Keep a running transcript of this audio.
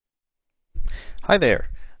Hi there.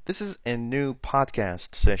 This is a new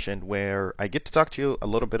podcast session where I get to talk to you a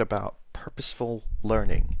little bit about purposeful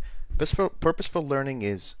learning. Purposeful learning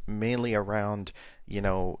is mainly around,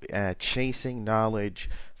 chasing knowledge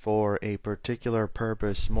for a particular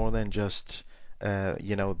purpose more than just,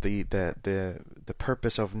 the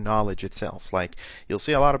purpose of knowledge itself. Like you'll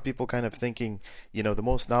see a lot of people kind of thinking, the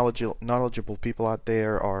most knowledgeable people out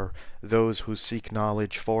there are those who seek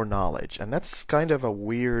knowledge for knowledge, and that's kind of a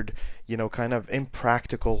weird kind of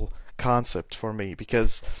impractical concept for me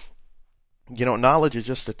because, knowledge is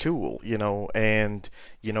just a tool, and,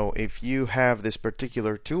 if you have this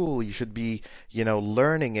particular tool, you should be,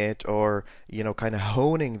 learning it or, kind of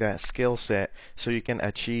honing that skill set so you can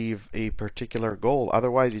achieve a particular goal.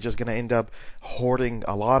 Otherwise, you're just going to end up hoarding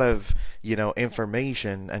a lot of,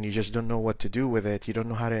 information and you just don't know what to do with it. You don't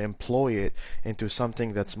know how to employ it into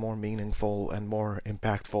something that's more meaningful and more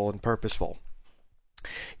impactful and purposeful.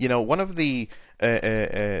 One of the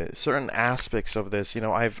certain aspects of this,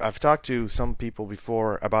 I've talked to some people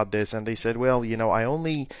before about this, and they said, well, I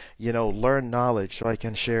only, learn knowledge so I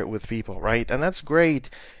can share it with people, right? And that's great.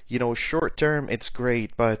 Short term, it's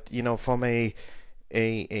great, but from a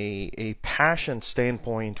passion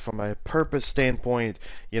standpoint, from a purpose standpoint,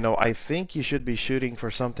 I think you should be shooting for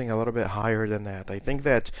something a little bit higher than that. I think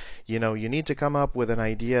that, you need to come up with an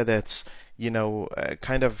idea that's,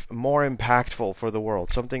 kind of more impactful for the world.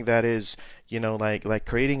 Something that is, like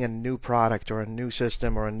creating a new product or a new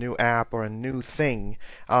system or a new app or a new thing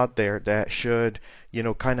out there that should,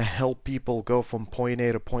 kind of help people go from point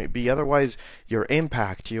A to point B. Otherwise, your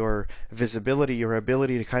impact, your visibility, your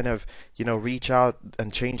ability to kind of, reach out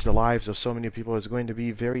and change the lives of so many people is going to be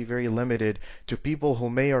very, very limited to people who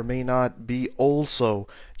may or may not be also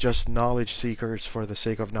just knowledge seekers for the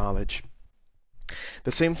sake of knowledge.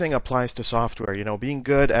 The same thing applies to software. Being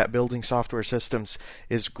good at building software systems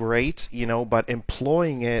is great, but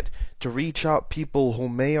employing it to reach out people who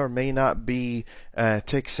may or may not be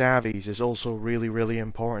tech savvies is also really, really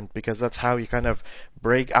important because that's how you kind of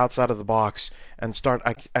break outside of the box and start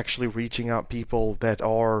actually reaching out people that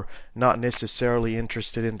are not necessarily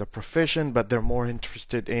interested in the profession, but they're more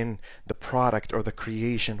interested in the product or the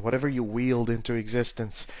creation, whatever you wield into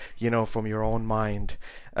existence, from your own mind.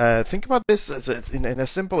 Think about this as in a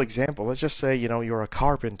simple example. Let's just say, you're a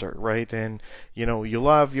carpenter, right? And, you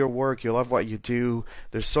love your work, you love what you do.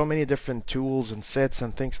 There's so many different tools and sets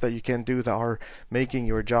and things that you can do that are making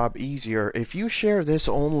your job easier. If you share this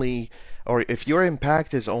only, or if your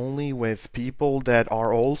impact is only with people that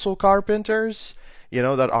are also carpenters,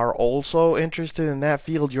 that are also interested in that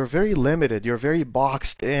field, you're very limited. You're very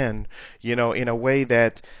boxed in, in a way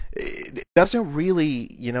that it doesn't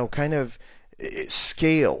really, kind of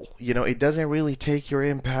scale. It doesn't really take your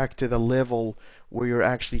impact to the level where you're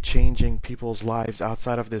actually changing people's lives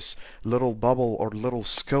outside of this little bubble or little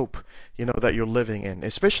scope, that you're living in.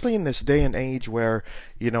 Especially in this day and age where,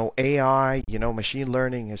 AI, machine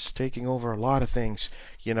learning is taking over a lot of things.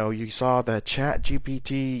 You saw the Chat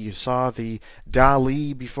GPT, you saw the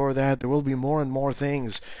DALI before that. There will be more and more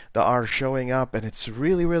things that are showing up, and it's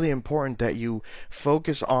really, really important that you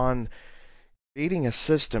focus on creating a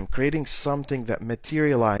system, creating something that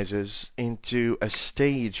materializes into a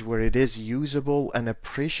stage where it is usable and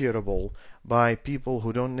appreciable by people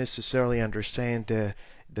who don't necessarily understand the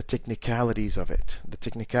technicalities of it, the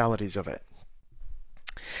technicalities of it.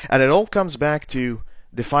 And it all comes back to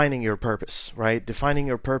defining your purpose, right? Defining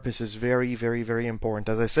your purpose is very, very, very important.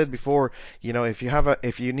 As I said before,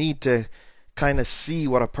 if you need to kind of see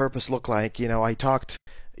what a purpose look like, I talked,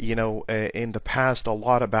 in the past a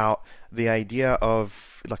lot about the idea of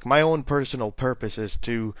like my own personal purpose is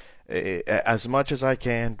to, as much as I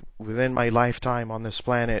can within my lifetime on this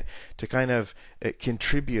planet, to kind of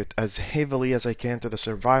contribute as heavily as I can to the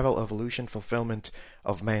survival, evolution, fulfillment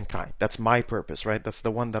of mankind. That's my purpose, right? That's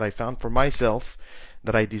the one that I found for myself,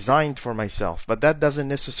 that I designed for myself. But that doesn't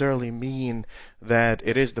necessarily mean that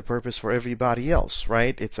it is the purpose for everybody else,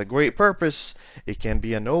 right? It's a great purpose. It can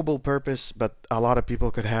be a noble purpose, but a lot of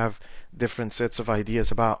people could have different sets of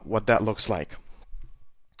ideas about what that looks like.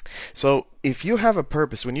 So, if you have a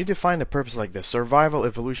purpose, when you define a purpose like this, survival,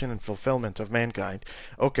 evolution, and fulfillment of mankind,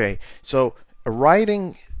 okay, so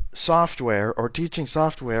writing software or teaching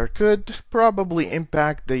software could probably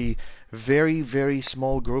impact the very, very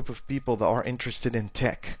small group of people that are interested in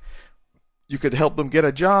tech. You could help them get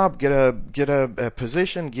a job, get a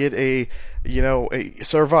position, get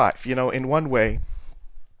survive, in one way.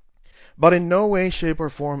 But in no way, shape, or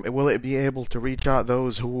form will it be able to reach out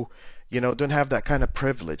those who, don't have that kind of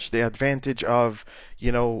privilege, the advantage of,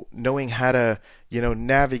 knowing how to,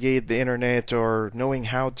 navigate the internet, or knowing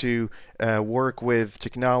how to work with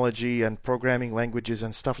technology and programming languages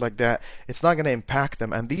and stuff like that. It's not going to impact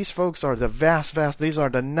them. And these folks are the these are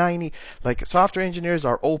the 90, like software engineers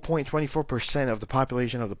are 0.24% of the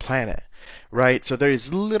population of the planet, right? So there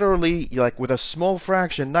is literally, like with a small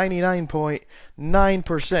fraction,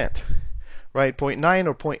 99.9%, right? zero point 0.9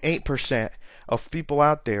 or 0.8% of people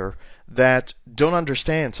out there that don't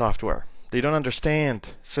understand software. They don't understand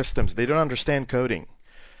systems. They don't understand coding,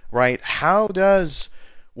 right? How does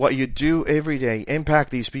what you do every day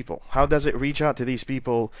impact these people? How does it reach out to these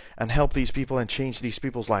people and help these people and change these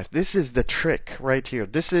people's lives? This is the trick right here.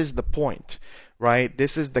 This is the point, right?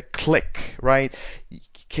 This is the click, right?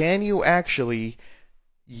 Can you actually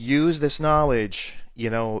use this knowledge,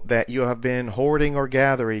 that you have been hoarding or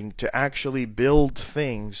gathering to actually build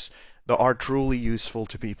things that are truly useful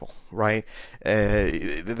to people, right?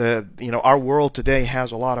 Our world today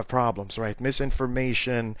has a lot of problems, right?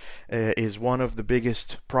 Misinformation is one of the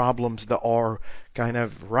biggest problems that are kind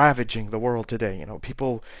of ravaging the world today.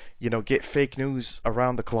 People, get fake news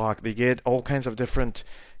around the clock. They get all kinds of different,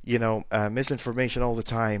 misinformation all the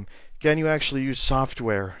time. Can you actually use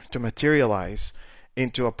software to materialize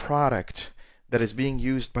into a product that is being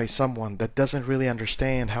used by someone that doesn't really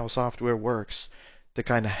understand how software works, to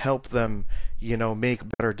kind of help them, make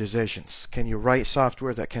better decisions? Can you write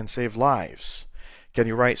software that can save lives? Can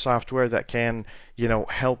you write software that can,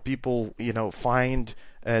 help people, find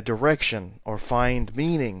direction or find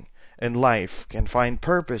meaning in life, can find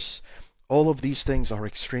purpose? All of these things are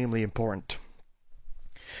extremely important.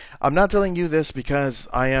 I'm not telling you this because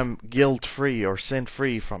I am guilt-free or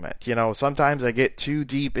sin-free from it. Sometimes I get too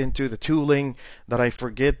deep into the tooling that I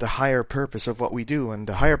forget the higher purpose of what we do. And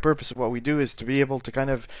the higher purpose of what we do is to be able to kind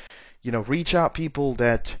of, reach out people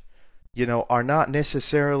that, are not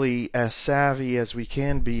necessarily as savvy as we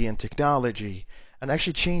can be in technology, and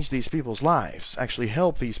actually change these people's lives, actually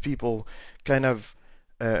help these people kind of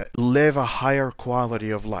live a higher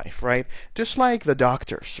quality of life, right? Just like the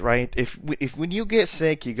doctors, right? If when you get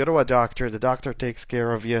sick, you go to a doctor, the doctor takes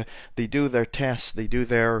care of you, they do their tests, they do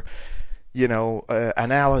their,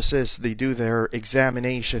 analysis, they do their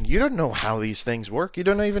examination. You don't know how these things work. You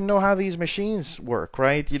don't even know how these machines work,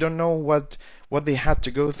 right? You don't know what they had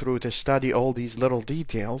to go through to study all these little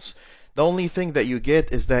details. The only thing that you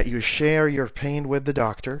get is that you share your pain with the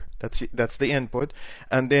doctor. That's the input,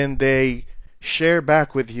 and then they share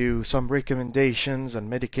back with you some recommendations and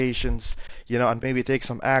medications, and maybe take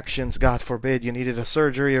some actions. God forbid you needed a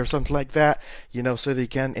surgery or something like that, so they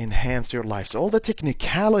can enhance your life. So all the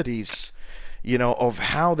technicalities, of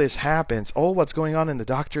how this happens, all what's going on in the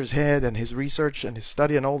doctor's head and his research and his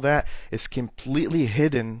study and all that is completely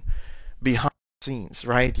hidden behind the scenes,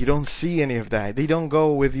 right? You don't see any of that. They don't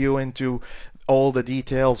go with you into all the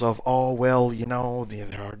details of, oh, well,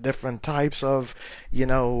 there are different types of,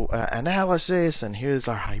 analysis, and here's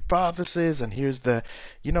our hypothesis, and here's the,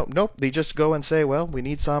 nope. They just go and say, well, we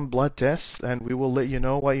need some blood tests, and we will let you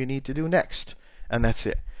know what you need to do next. And that's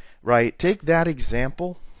it, right? Take that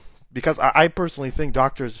example, because I personally think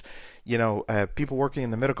doctors, people working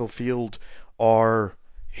in the medical field are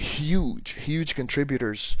huge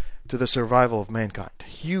contributors to the survival of mankind.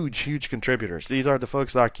 Huge contributors. These are the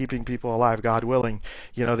folks that are keeping people alive, God willing.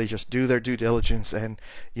 They just do their due diligence, and,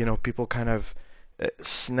 people kind of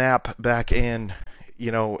snap back in,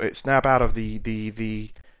 snap out of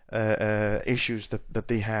the issues that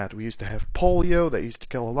they had. We used to have polio that used to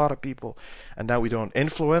kill a lot of people, and now we don't.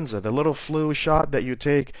 Influenza, the little flu shot that you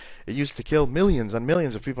take, it used to kill millions and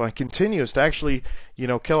millions of people, and continues to actually,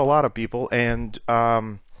 kill a lot of people. And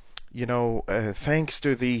thanks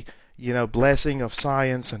to the, blessing of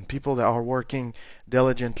science and people that are working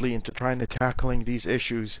diligently into trying to tackling these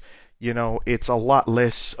issues, it's a lot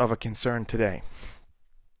less of a concern today.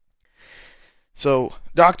 So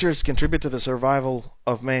doctors contribute to the survival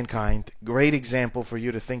of mankind. Great example for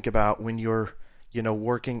you to think about when you're,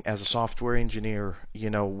 working as a software engineer.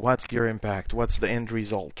 What's your impact? What's the end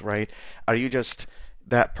result, right? Are you just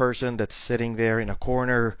that person that's sitting there in a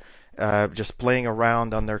corner, just playing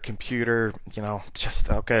around on their computer? Just,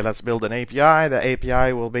 okay, let's build an API. The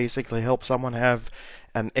API will basically help someone have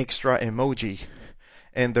an extra emoji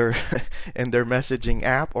in their in their messaging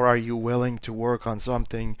app? Or are you willing to work on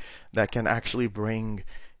something that can actually bring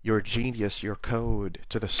your genius, your code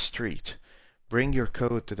to the street? Bring your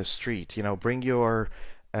code to the street. Bring your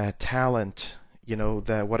talent.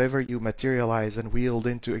 That whatever you materialize and wield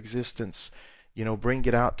into existence, bring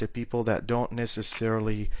it out to people that don't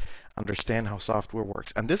necessarily understand how software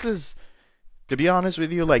works. And this is To be honest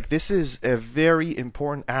with you, like this is a very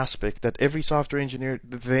important aspect that every software engineer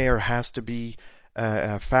there has to be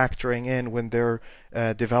factoring in when they're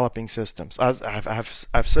developing systems. As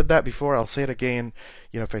I've said that before, I'll say it again.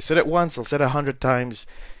 If I said it once, I'll say it 100 times.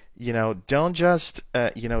 Don't just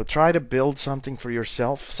try to build something for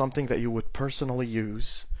yourself, something that you would personally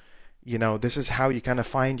use. This is how you kind of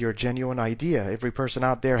find your genuine idea. Every person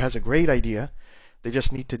out there has a great idea. They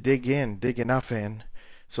just need to dig enough in,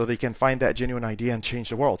 so they can find that genuine idea and change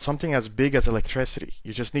the world. Something as big as electricity.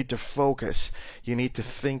 You just need to focus. You need to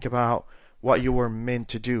think about what you were meant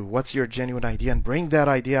to do. What's your genuine idea? And bring that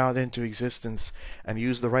idea out into existence and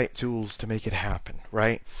use the right tools to make it happen,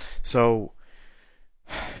 right? So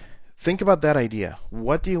think about that idea.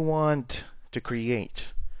 What do you want to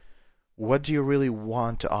create? What do you really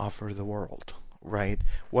want to offer the world, right?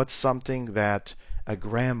 What's something that a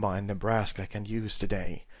grandma in Nebraska can use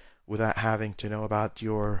today without having to know about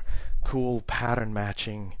your cool pattern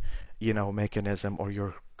matching, mechanism, or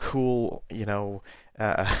your cool,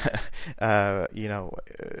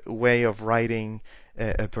 way of writing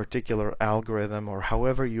a particular algorithm, or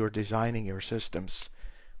however you're designing your systems.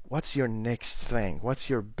 What's your next thing? What's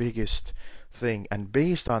your biggest thing? And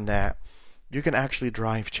based on that, you can actually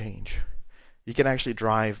drive change. You can actually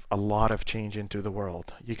drive a lot of change into the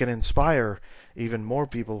world. You can inspire even more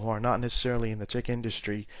people who are not necessarily in the tech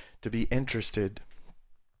industry to be interested,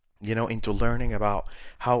 into learning about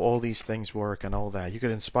how all these things work and all that. You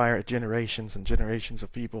could inspire generations and generations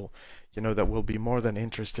of people, that will be more than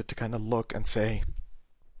interested to kind of look and say,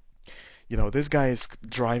 this guy is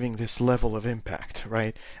driving this level of impact,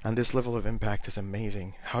 right? And this level of impact is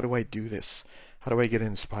amazing. How do I do this? How do I get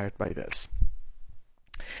inspired by this?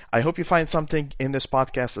 I hope you find something in this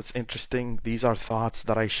podcast that's interesting. These are thoughts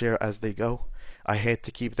that I share as they go. I hate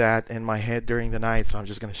to keep that in my head during the night, so I'm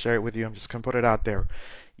just going to share it with you. I'm just going to put it out there.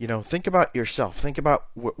 Think about yourself. Think about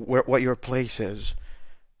what your place is.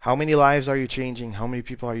 How many lives are you changing? How many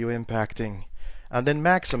people are you impacting? And then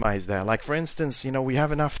maximize that. Like, for instance, we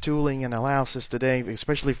have enough tooling and analysis today,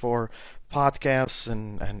 especially for podcasts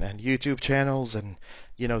and YouTube channels and,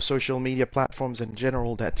 social media platforms in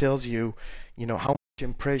general, that tells you, how much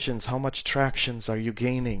impressions, how much tractions are you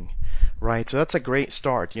gaining, right? So that's a great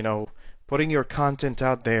start, putting your content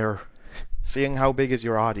out there, seeing how big is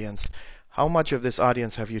your audience, how much of this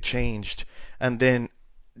audience have you changed, and then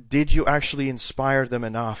did you actually inspire them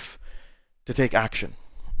enough to take action,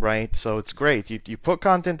 right? So it's great. You put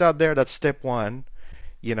content out there, that's step one.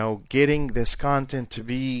 Getting this content to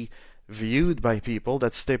be viewed by people,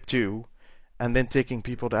 that's step two. And then taking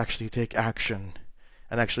people to actually take action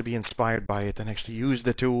and actually be inspired by it and actually use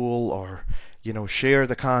the tool, or, share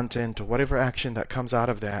the content, or whatever action that comes out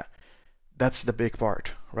of that. That's the big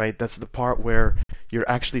part, right? That's the part where you're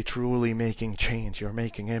actually truly making change. You're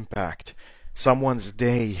making impact. Someone's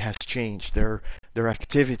day has changed. Their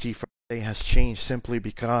activity for the day has changed simply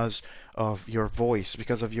because of your voice,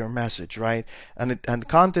 because of your message, right? And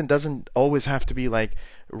content doesn't always have to be like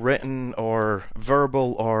written or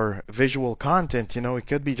verbal or visual content. It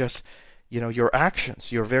could be just, your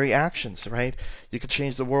actions, your very actions, right? You could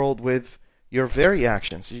change the world with your very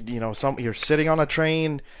actions. You're sitting on a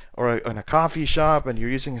train or in a coffee shop and you're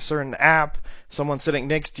using a certain app. Someone sitting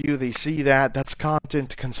next to you, they see that. That's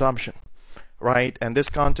content consumption, right? And this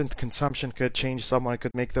content consumption could change someone. It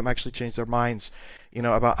could make them actually change their minds,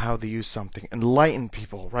 about how they use something. Enlighten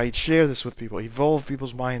people, right? Share this with people. Evolve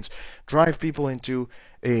people's minds. Drive people into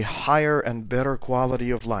a higher and better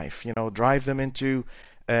quality of life. Drive them into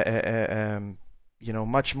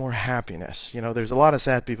much more happiness. There's a lot of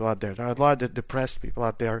sad people out there. There are a lot of depressed people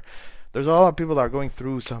out there. There's a lot of people that are going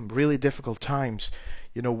through some really difficult times.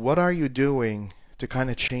 What are you doing to kind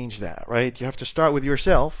of change that, right? You have to start with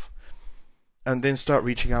yourself and then start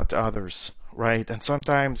reaching out to others, right? And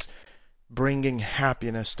sometimes bringing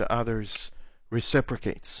happiness to others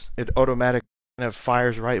reciprocates. It automatically kind of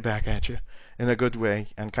fires right back at you in a good way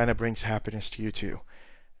and kind of brings happiness to you too.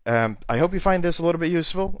 I hope you find this a little bit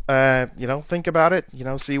useful. Think about it.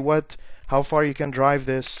 See how far you can drive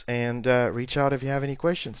this, and reach out if you have any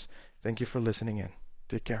questions. Thank you for listening in.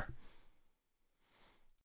 Take care.